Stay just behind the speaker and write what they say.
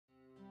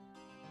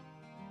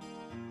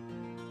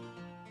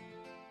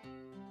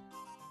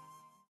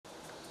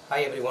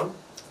Hi everyone,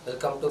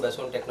 welcome to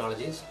Bassoon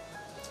Technologies.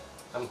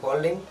 I'm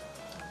holding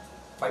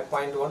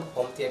 5.1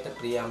 home theater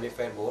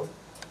pre-amplifier board,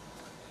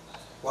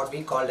 what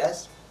we call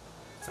as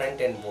front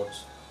end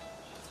boards.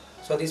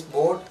 So this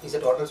board is a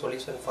total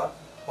solution for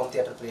home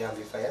theater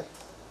pre-amplifier.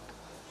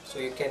 So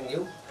you can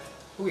give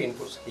two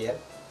inputs here.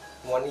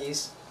 One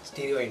is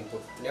stereo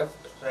input, left,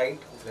 right,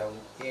 ground.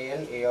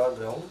 AL, AR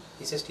ground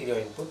is a stereo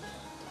input,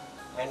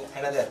 and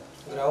another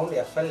ground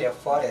FL,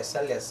 FR,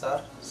 SL,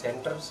 SR,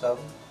 center, sub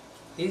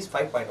is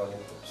 5.1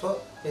 input. So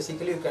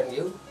basically you can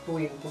give two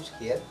inputs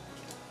here,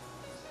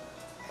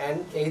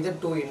 and either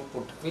two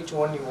input, which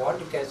one you want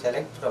you can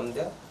select from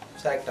the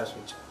selector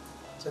switch.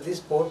 So this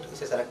port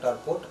is a selector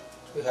port,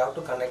 you have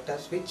to connect a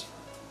switch,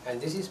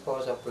 and this is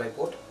power supply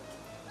port.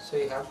 So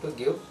you have to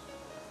give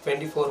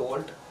 24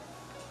 volt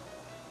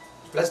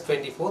plus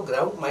 24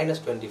 ground minus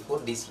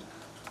 24 DC.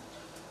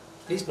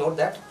 Please note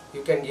that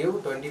you can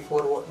give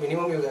 24 volt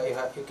minimum, you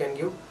can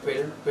give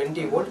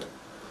 20 volt,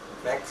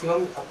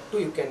 maximum up to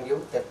you can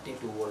give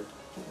 32 volt.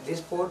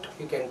 This port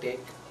you can take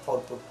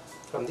output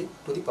from the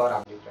to the power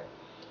amplifier.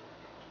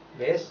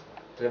 Bass,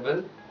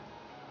 treble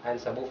and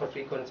subwoofer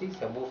frequency,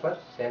 subwoofer,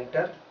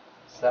 center,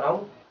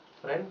 surround,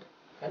 front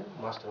and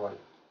master volume.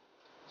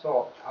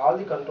 So all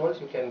the controls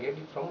you can get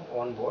it from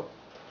one board,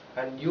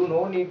 and you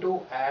no need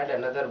to add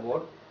another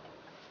board.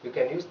 You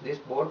can use this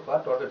board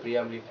for total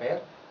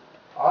preamplifier.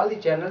 All the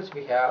channels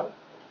we have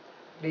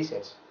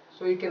presets,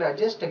 so you can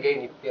adjust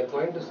again. If you are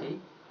going to see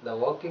the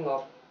working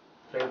of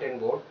front end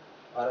board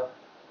or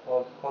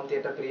home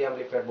theater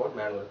preamplifier board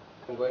manual,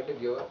 I am going to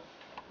give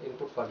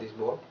input for this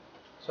board.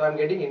 So I am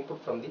getting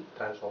input from the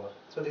transformer.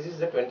 So this is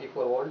the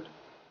 24 volt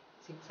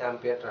 6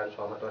 ampere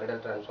transformer,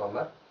 toroidal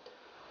transformer.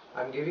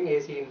 I am giving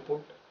AC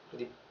input to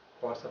the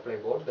power supply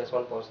board, this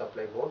one power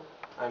supply board.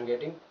 I am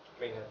getting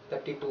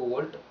 32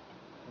 volt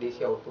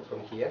DC output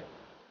from here.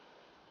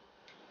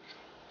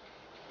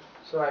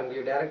 So I am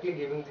directly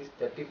giving this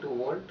 32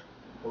 volt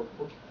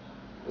output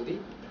to the,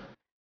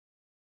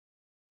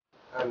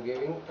 I am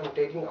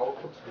taking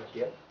output from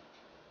here.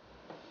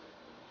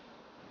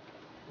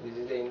 This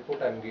is the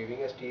input I am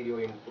giving, a stereo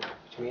input,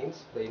 which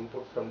means the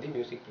input from the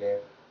music player.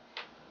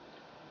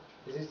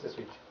 This is the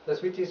switch. The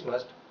switch is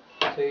must.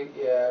 So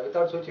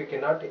without switch you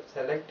cannot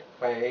select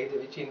by either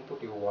which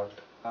input you want.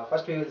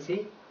 First we will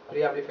see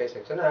pre-amplifier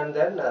section, and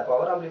then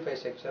power amplifier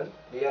section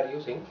we are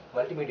using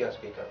multimedia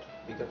speaker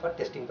for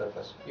testing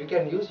purpose. You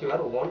can use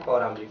your own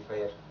power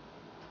amplifier.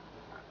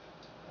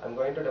 I am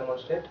going to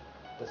demonstrate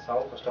the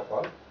sound first of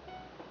all.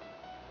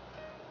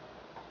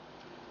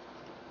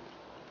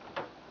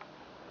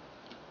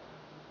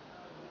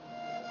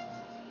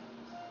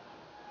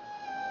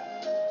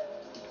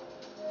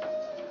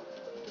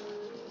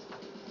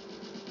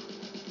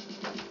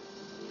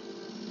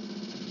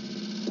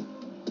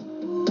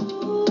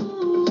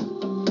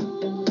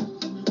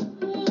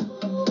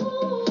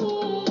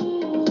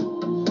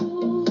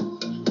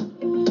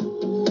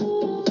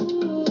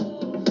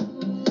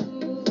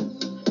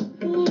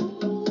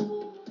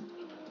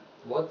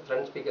 Both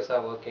front speakers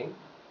are working.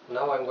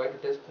 Now I am going to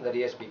test the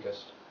rear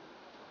speakers.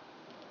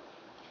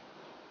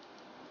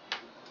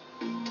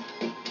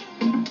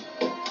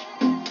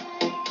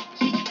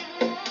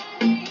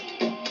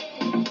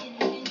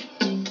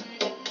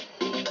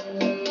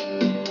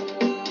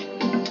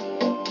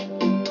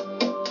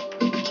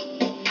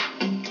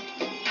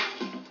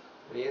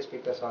 Rear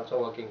speakers also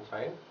working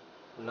fine.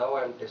 Now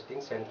I am testing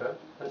center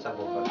and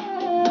subwoofer.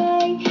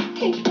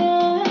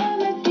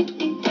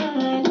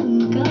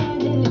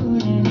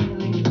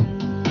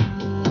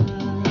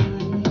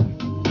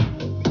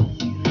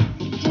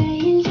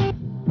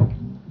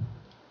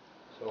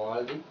 So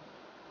all the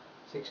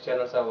 6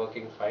 channels are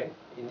working fine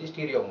in the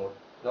stereo mode.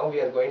 Now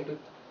we are going to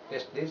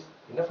test this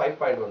in the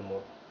 5.1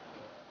 mode.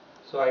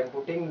 So I am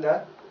putting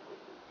the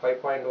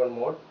 5.1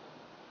 mode.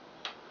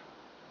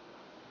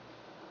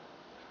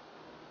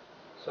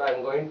 So I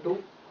am going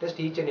to test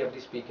each and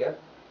every speaker.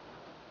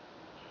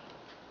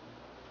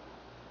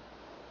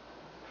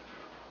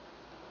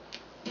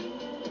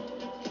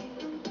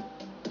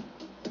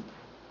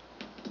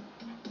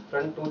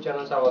 Front 2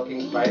 channels are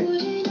working fine.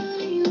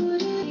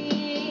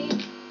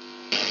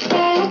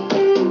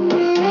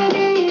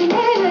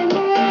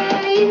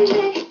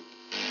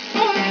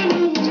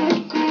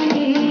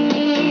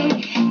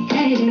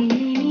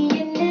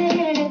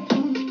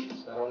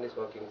 Surround is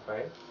working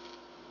fine.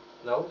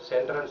 Now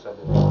center and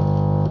subwoofer.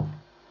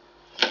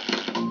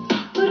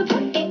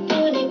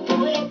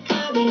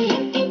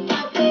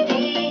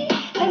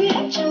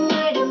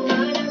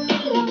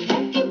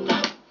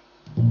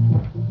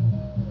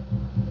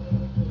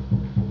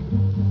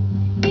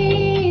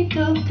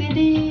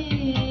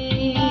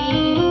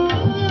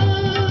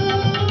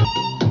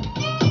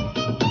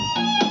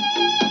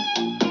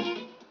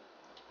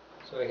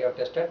 So we have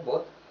tested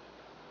both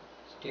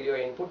stereo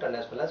input and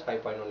as well as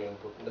 5.1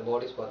 input. The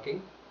board is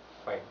working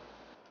fine.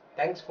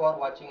 Thanks for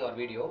watching our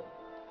video.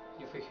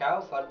 If you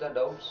have further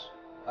doubts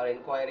or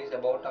inquiries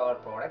about our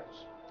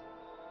products,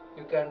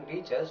 you can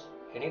reach us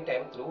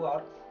anytime through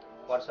our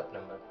WhatsApp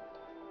number.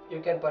 You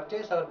can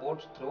purchase our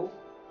boards through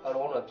our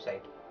own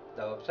website.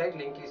 The website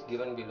link is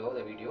given below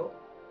the video.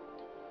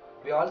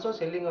 We are also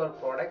selling our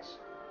products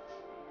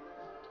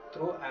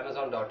through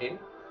Amazon.in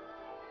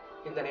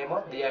in the name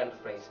of Dia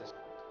Enterprises.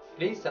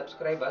 Please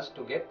subscribe us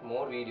to get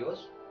more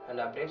videos and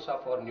updates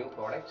of our new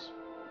products,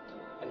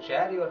 and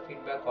share your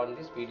feedback on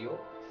this video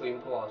to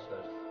improve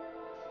ourselves.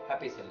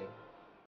 Happy selling!